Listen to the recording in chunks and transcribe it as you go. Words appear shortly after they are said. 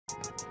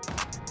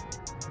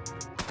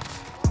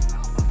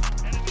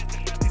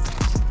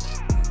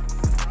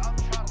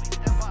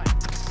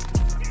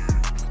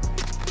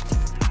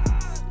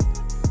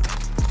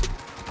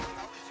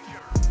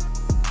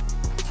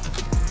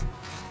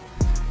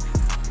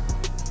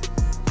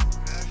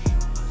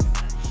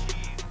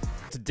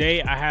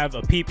Today I have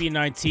a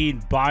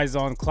PP19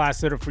 Bizon class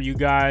setup for you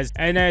guys,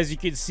 and as you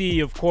can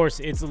see, of course,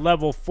 it's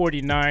level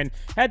 49.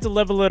 Had to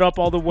level it up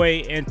all the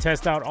way and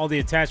test out all the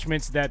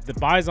attachments that the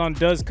Bizon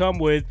does come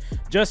with,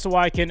 just so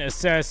I can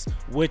assess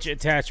which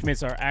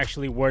attachments are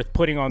actually worth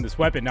putting on this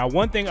weapon. Now,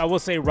 one thing I will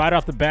say right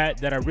off the bat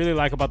that I really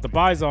like about the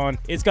Bizon,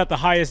 it's got the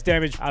highest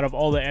damage out of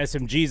all the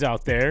SMGs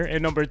out there,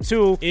 and number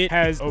two, it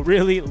has a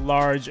really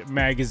large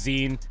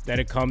magazine that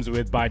it comes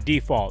with by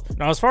default.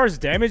 Now, as far as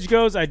damage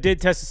goes, I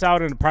did test this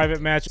out in a private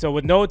match. So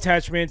with no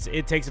attachments,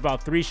 it takes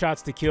about 3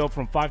 shots to kill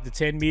from 5 to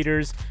 10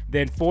 meters,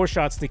 then 4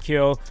 shots to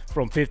kill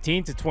from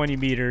 15 to 20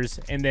 meters,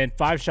 and then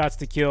 5 shots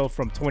to kill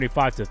from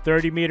 25 to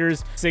 30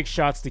 meters, 6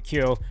 shots to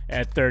kill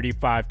at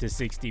 35 to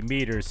 60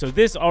 meters. So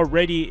this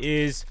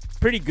already is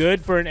pretty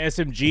good for an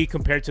SMG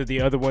compared to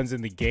the other ones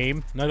in the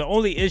game. Now, the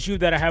only issue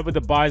that I have with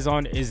the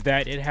Bizon is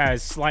that it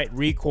has slight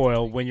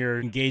recoil when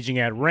you're engaging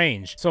at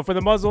range. So for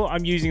the muzzle,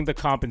 I'm using the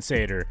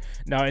compensator.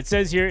 Now, it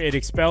says here it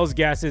expels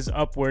gases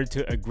upward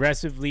to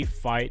aggressively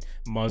fight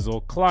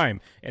muzzle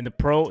climb, and the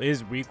pro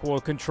is recoil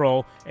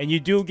control, and you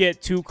do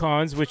get 2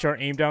 cons, which are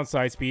aim down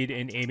sight speed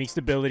and aiming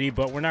stability,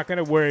 but we're not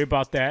going to worry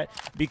about that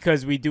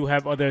because we do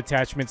have other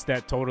attachments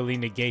that totally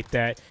negate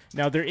that.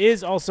 Now, there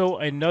is also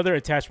another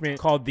attachment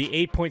called the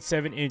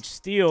 8.7-inch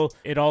steel.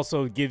 It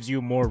also gives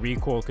you more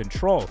recoil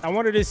control. I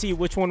wanted to see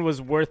which one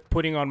was worth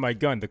putting on my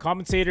gun, the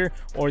compensator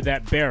or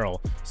that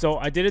barrel. So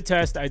I did a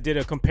test. I did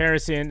a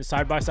comparison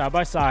side by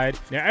side.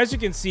 Now, as you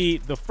can see,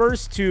 the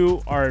first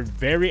two are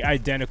very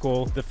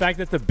identical. The fact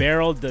that the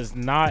barrel does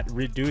not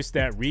reduce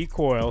that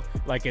recoil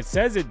like it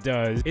says it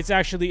does, it's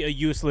actually a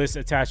useless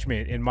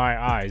attachment in my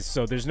eyes.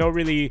 So there's no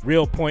really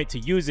real point to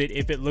use it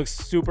if it looks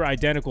super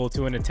identical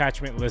to an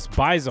attachmentless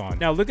Bizon.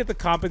 Now look at the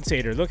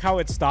compensator. Look how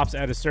it stops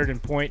at a certain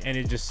point and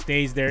it just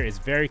stays there. It's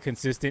very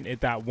consistent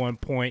at that one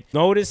point.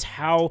 Notice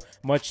how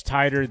much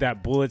tighter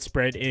that bullet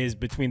spread is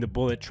between the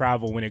bullet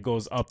travel when it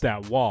goes up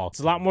that wall. It's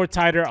a lot more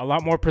tighter, a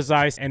lot more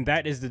precise, and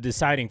that is the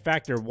deciding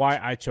factor why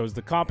I chose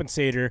the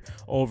compensator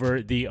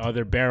over the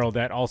other barrel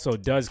that also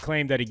does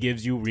claim that it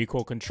gives you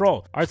recoil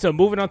control. All right, so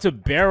moving on to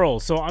barrel.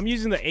 So I'm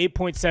using the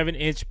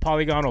 8.7-inch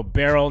polygonal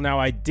barrel. Now,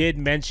 I did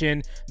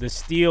mention the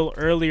steel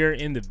earlier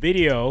in the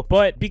video,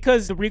 but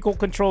because the recoil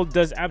control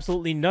does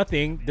absolutely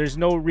nothing, there's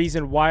no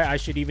reason why I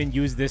should even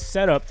use this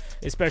setup,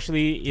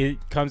 especially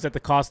it comes at the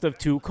cost of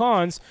 2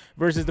 cons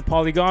versus the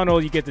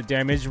polygonal. You get the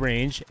damage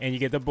range and you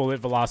get the bullet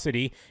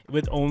velocity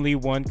with only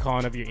 1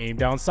 con of your aim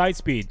down sight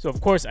speed. So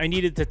of course I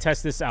needed to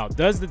test this out.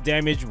 Does the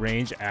damage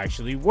range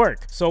actually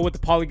work? So with the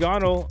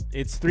polygonal,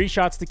 it's 3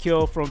 shots to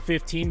kill from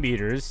 15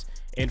 meters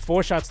and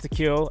 4 shots to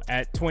kill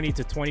at 20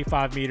 to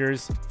 25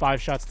 meters, 5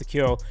 shots to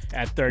kill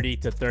at 30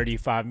 to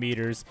 35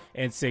 meters,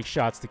 and 6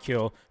 shots to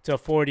kill to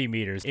 40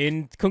 meters.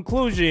 In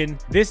conclusion,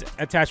 this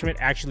attachment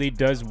actually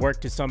does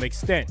work to some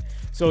extent.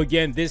 So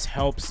again, this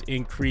helps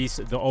increase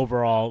the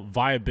overall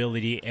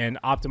viability and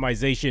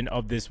optimization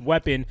of this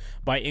weapon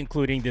by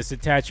including this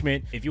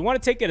attachment. If you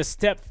want to take it a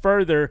step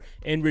further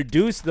and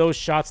reduce those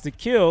shots to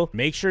kill,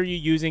 make sure you're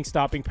using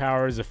stopping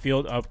power as a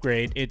field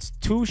upgrade. It's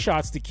 2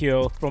 shots to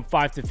kill from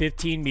 5 to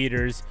 15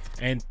 meters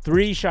and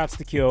 3 shots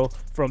to kill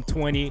from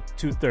 20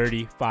 to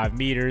 35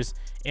 meters.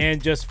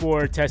 And just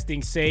for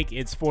testing sake,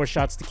 it's 4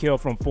 shots to kill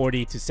from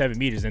 40 to 7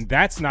 meters. And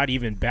that's not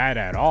even bad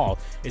at all,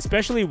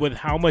 especially with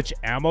how much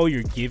ammo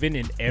you're given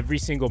in every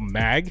single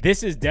mag.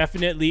 This is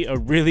definitely a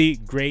really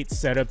great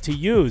setup to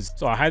use.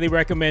 So I highly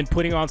recommend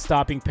putting on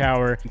stopping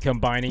power and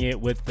combining it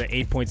with the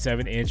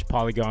 8.7-inch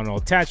polygonal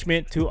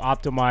attachment to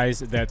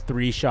optimize that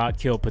 3-shot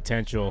kill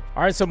potential.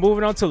 All right, so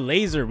moving on to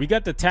laser. We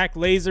got the TAC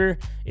laser.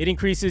 It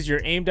increases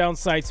your aim down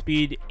sight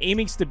speed,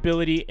 aiming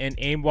stability, and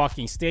aim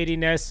walking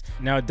steadiness.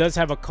 Now, it does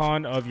have a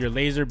con of your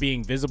laser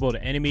being visible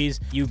to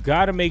enemies. You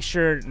gotta make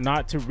sure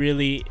not to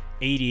really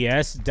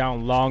ADS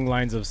down long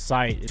lines of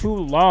sight too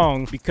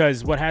long,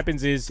 because what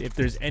happens is if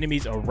there's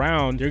enemies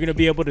around, you're going to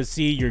be able to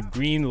see your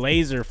green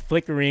laser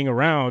flickering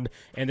around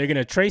and they're going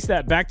to trace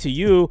that back to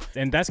you,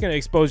 and that's going to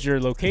expose your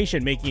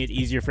location, making it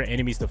easier for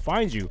enemies to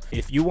find you.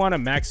 If you want to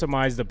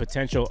maximize the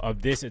potential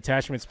of this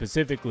attachment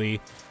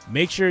specifically,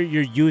 make sure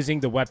you're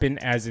using the weapon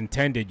as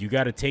intended. You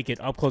got to take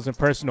it up close and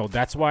personal.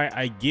 That's why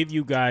I give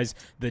you guys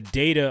the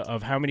data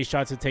of how many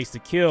shots it takes to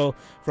kill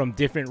from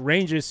different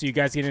ranges, so you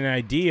guys get an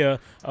idea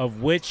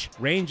of which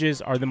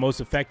ranges are the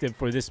most effective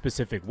for this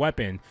specific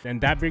weapon.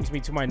 And that brings me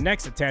to my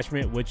next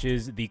attachment, which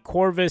is the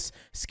Corvus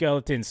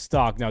Skeleton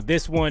Stock. Now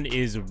this one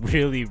is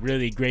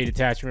really great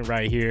attachment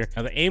right here.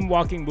 Now the aim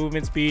walking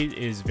movement speed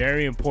is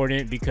very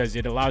important because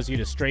it allows you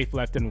to strafe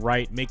left and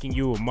right, making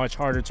you a much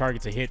harder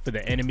target to hit for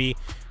the enemy.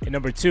 And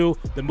number two,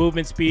 the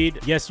movement speed.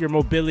 Yes, your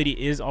mobility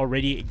is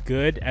already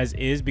good as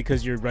is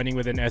because you're running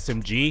with an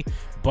SMG,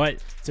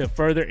 but to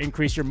further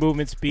increase your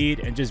movement speed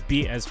and just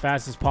be as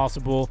fast as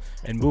possible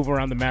and move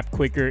around the map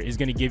quicker is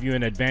going to give you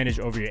an advantage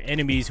over your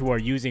enemies who are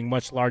using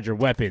much larger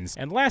weapons.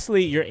 And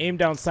lastly, your aim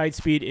down sight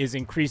speed is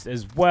increased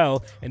as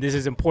well, and this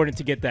is important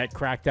to get that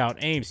cracked out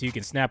aim so you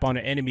can snap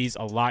onto enemies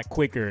a lot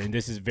quicker, and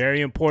this is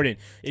very important.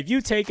 If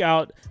you take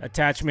out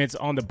attachments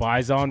on the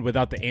Bizon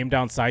without the aim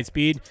down sight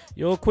speed,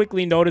 you'll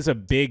quickly notice a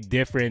big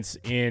difference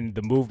in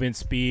the movement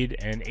speed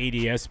and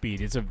ADS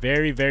speed. It's a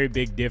very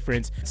big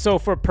difference. So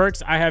for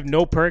perks, I have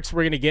no perks.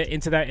 We're going to get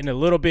into that in a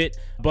little bit,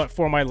 but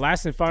for my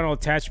last and final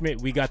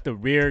attachment, we got the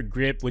rear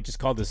grip, which is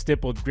called the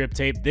stippled grip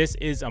tape. This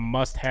is a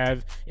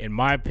must-have in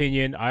my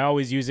opinion. I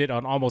always use it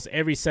on almost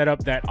every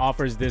setup that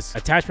offers this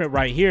attachment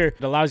right here.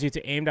 It allows you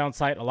to aim down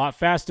sight a lot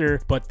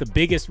faster, but the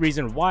biggest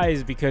reason why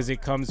is because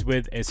it comes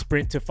with a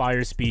sprint to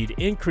fire speed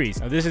increase.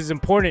 Now this is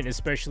important,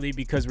 especially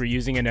because we're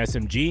using an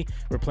SMG.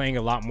 We're playing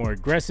a lot more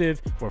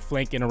aggressive, we're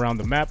flanking around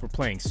the map, we're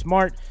playing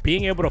smart.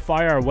 Being able to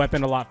fire our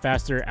weapon a lot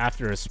faster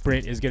after a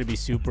sprint is going to be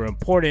super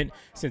important,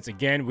 since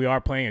again we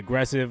are playing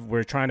aggressive,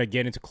 we're trying to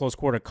get into close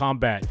quarter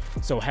combat.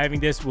 So having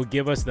this will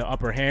give us the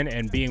upper hand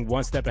and being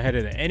one step ahead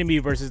of the enemy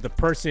versus the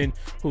person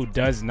who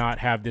does not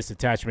have this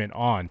attachment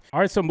on. All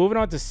right, so moving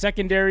on to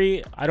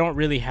secondary, I don't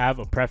really have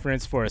a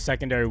preference for a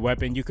secondary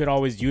weapon. You could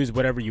always use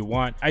whatever you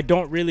want. I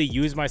don't really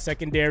use my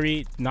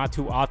secondary, not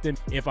too often.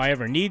 If I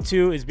ever need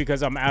to, is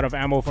because I'm out of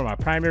ammo for my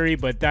primary,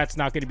 but that's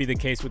not going to be the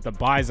case with the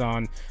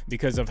Bizon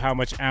because of how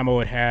much ammo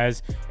it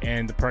has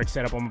and the perk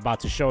setup I'm about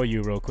to show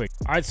you real quick.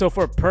 All right, so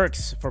for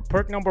perks, for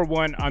perk number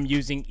one, I'm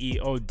using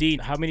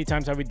EOD. How many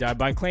times have we died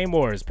by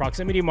claymores,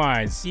 proximity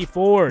mines,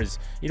 C4s?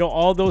 You know,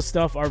 all those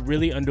stuff are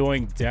really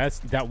annoying deaths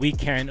that we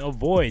can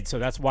avoid. So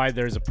that's why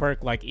there's a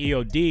perk like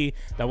EOD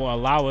that will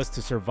allow us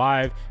to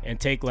survive and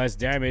take less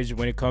damage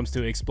when it comes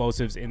to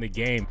explosives in the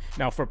game.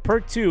 Now for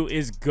perk 2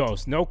 is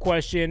Ghost. No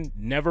question,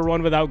 never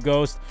run without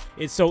Ghost.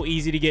 It's so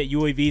easy to get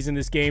UAVs in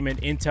this game,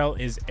 and intel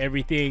is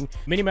everything.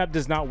 Minimap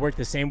does not work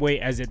the same way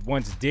as it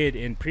once did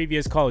in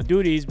previous Call of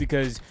Duties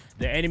because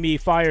the enemy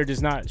fire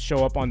does not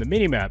show up on the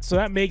minimap. So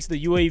that makes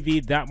the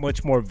UAV that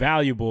much more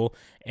valuable,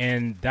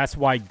 and that's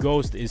why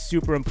Ghost is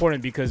super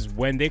important, because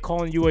when they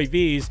call in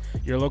UAVs,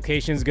 your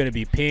location is going to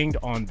be pinged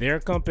on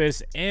their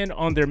compass and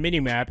on their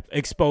minimap,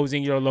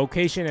 exposing your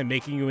location and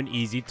making you an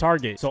easy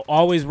target. So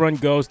always run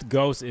Ghost.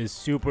 Ghost is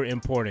super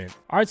important.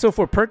 All right, so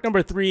for perk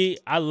number 3,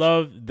 I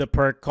love the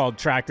perk called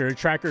Tracker.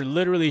 Tracker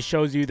literally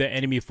shows you the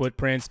enemy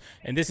footprints,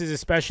 and this is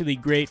especially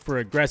great for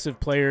aggressive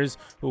players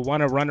who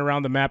want to run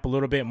around the map a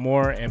little bit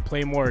more and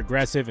play more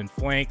aggressive and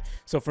flank.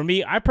 So for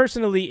me, I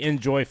personally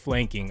enjoy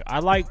flanking. I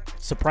like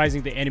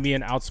surprising the enemy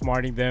and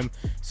outsmarting them.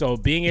 So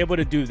being able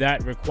to do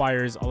that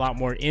requires a lot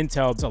more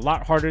intel. It's a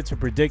lot harder to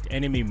predict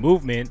enemy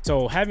movement.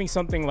 So having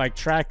something like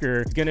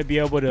Tracker is going to be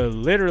able to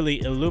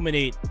literally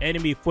illuminate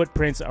enemy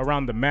footprints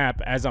around the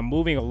map as I'm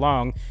moving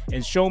along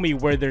and show me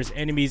where there's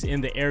enemies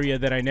in the area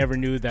that I never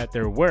knew that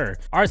there were.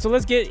 All right, so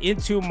let's get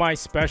into my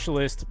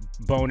specialist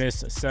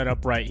bonus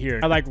setup right here.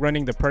 I like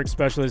running the perk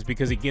specialist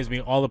because it gives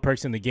me all the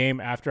perks in the game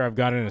after I've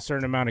gotten a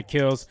certain amount of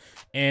kills,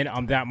 and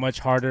I'm that much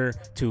harder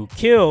to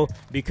kill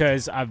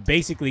because I've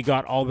basically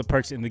got all the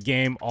perks in the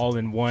game all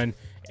in one,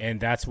 and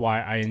that's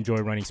why I enjoy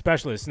running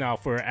specialists. Now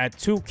for at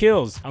 2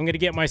 kills, I'm gonna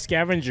get my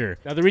scavenger.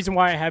 Now the reason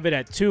why I have it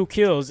at 2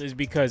 kills is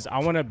because I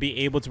want to be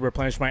able to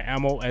replenish my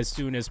ammo as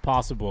soon as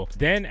possible.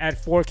 Then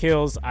at 4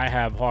 kills, I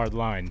have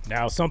hardline.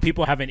 Now some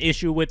people have an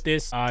issue with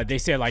this. They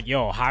say like,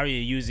 yo, how are you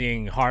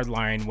using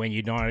hardline when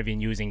you're not even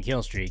using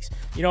kill streaks?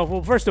 You know,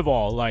 well, first of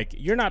all, like,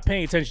 you're not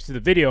paying attention to the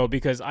video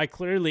because I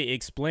clearly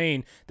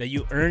explain that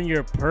you earn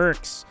your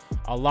perks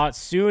a lot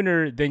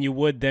sooner than you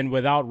would then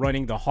without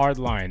running the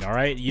hardline. All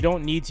right, you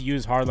don't need to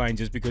use hardline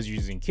just because you're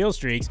using kill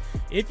streaks.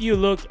 If you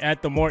look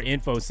at the more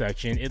info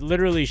section, it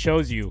literally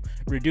shows you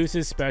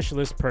reduces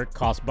specialist perk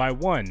cost by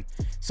 1.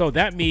 So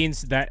that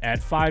means that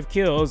at 5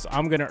 kills,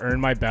 I'm gonna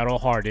earn my battle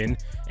harden,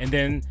 and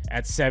then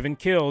at 7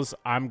 kills,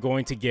 I'm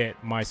going to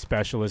get my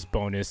specialist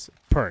bonus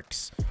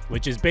perks,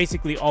 which is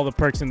basically all the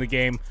perks in the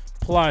game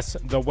plus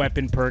the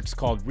weapon perks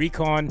called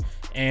recon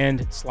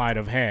and sleight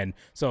of hand.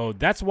 So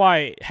that's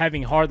why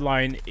having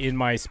hardline in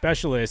my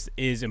specialist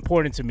is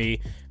important to me,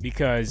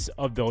 because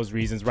of those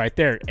reasons right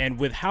there. And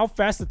with how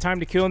fast the time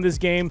to kill in this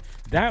game,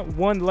 that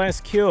one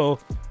less kill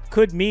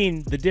could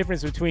mean the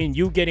difference between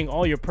you getting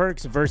all your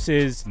perks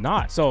versus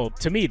not. So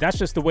to me, that's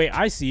just the way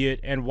I see it,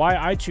 and why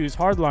I choose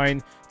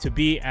hardline to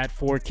be at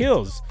 4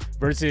 kills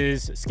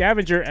versus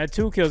scavenger at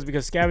 2 kills,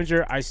 because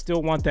scavenger, I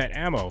still want that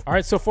ammo. All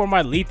right, so for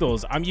my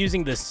lethals, I'm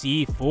using the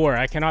C4.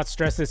 I cannot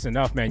stress this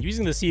enough, man.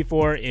 Using the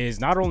C4 is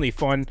not only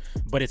fun,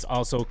 but it's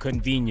also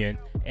convenient.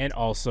 and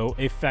also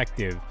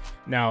effective.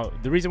 Now,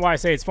 the reason why I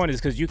say it's fun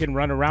is because you can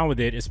run around with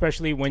it,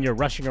 especially when you're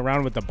rushing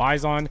around with the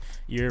Bizon.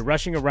 You're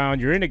rushing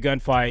around, you're in a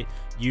gunfight,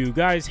 you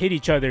guys hit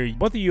each other,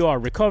 both of you are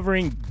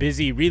recovering,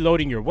 busy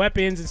reloading your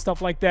weapons and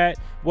stuff like that.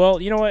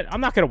 Well, you know what? I'm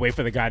not going to wait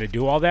for the guy to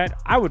do all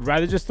that. I would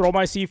rather just throw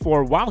my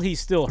C4 while he's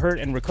still hurt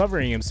and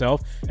recovering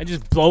himself and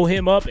just blow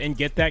him up and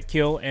get that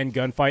kill and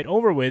gunfight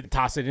over with.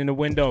 Toss it in a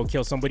window,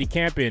 kill somebody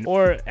camping.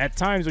 Or at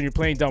times when you're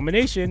playing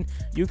domination,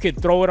 you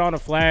could throw it on a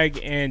flag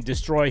and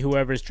destroy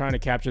whoever's trying to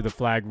capture the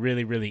flag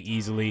really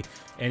easily.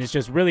 And it's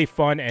just really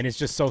fun, and it's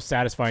just so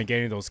satisfying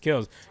getting those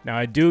kills. Now,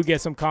 I do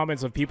get some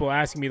comments of people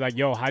asking me like,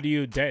 yo, how do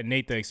you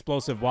detonate the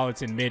explosive while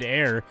it's in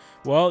midair?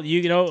 Well,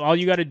 you know, all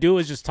you got to do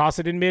is just toss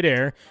it in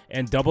midair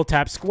and double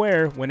tap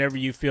square whenever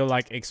you feel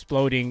like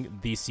exploding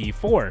the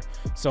C4.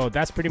 So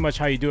that's pretty much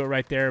how you do it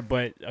right there.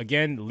 But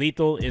again,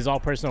 lethal is all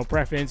personal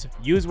preference.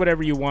 Use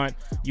whatever you want,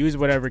 use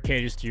whatever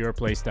caters to your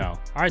play style.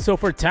 All right, so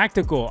for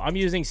tactical, I'm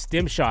using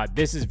stim shot.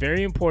 This is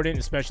very important,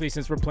 especially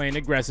since we're playing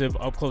aggressive,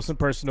 up close and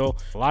personal.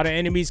 A lot of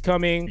enemies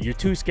coming. You're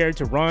too scared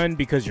to run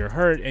because you're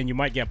hurt and you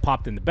might get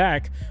popped in the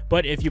back.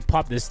 But if you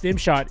pop the stim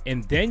shot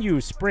and then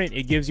you sprint,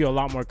 it gives you a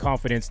lot more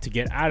confidence to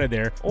get out of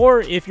there.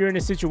 Or if you're in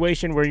a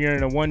situation where you're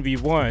in a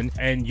 1v1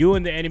 and you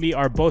and the enemy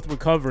are both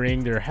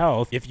recovering their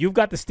health, if you've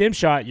got the stim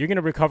shot, you're going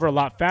to recover a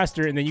lot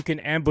faster, and then you can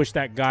ambush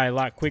that guy a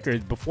lot quicker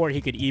before he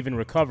could even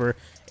recover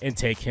and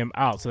take him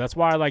out. So that's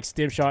why I like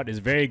stim shot. Is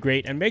very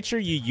great, and make sure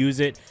you use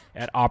it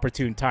at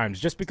opportune times.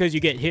 Just because you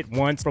get hit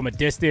once from a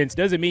distance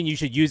doesn't mean you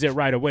should use it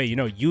right away. You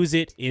know, use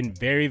it in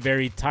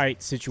very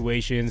tight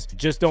situations.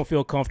 Just don't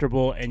feel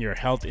comfortable and your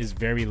health is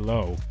very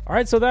low. All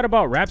right, so that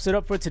about wraps it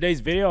up for today's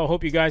video. I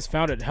hope you guys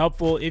found it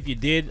helpful. If you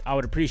did, I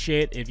would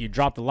appreciate if you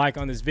dropped a like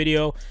on this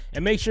video,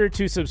 and make sure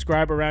to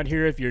subscribe around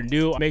here if you're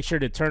new. Make sure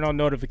to turn on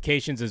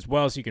notifications as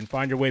well so you can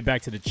find your way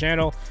back to the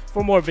channel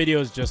for more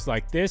videos just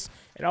like this.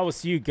 And I will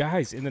see you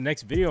guys in the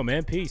next video,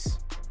 man. Peace.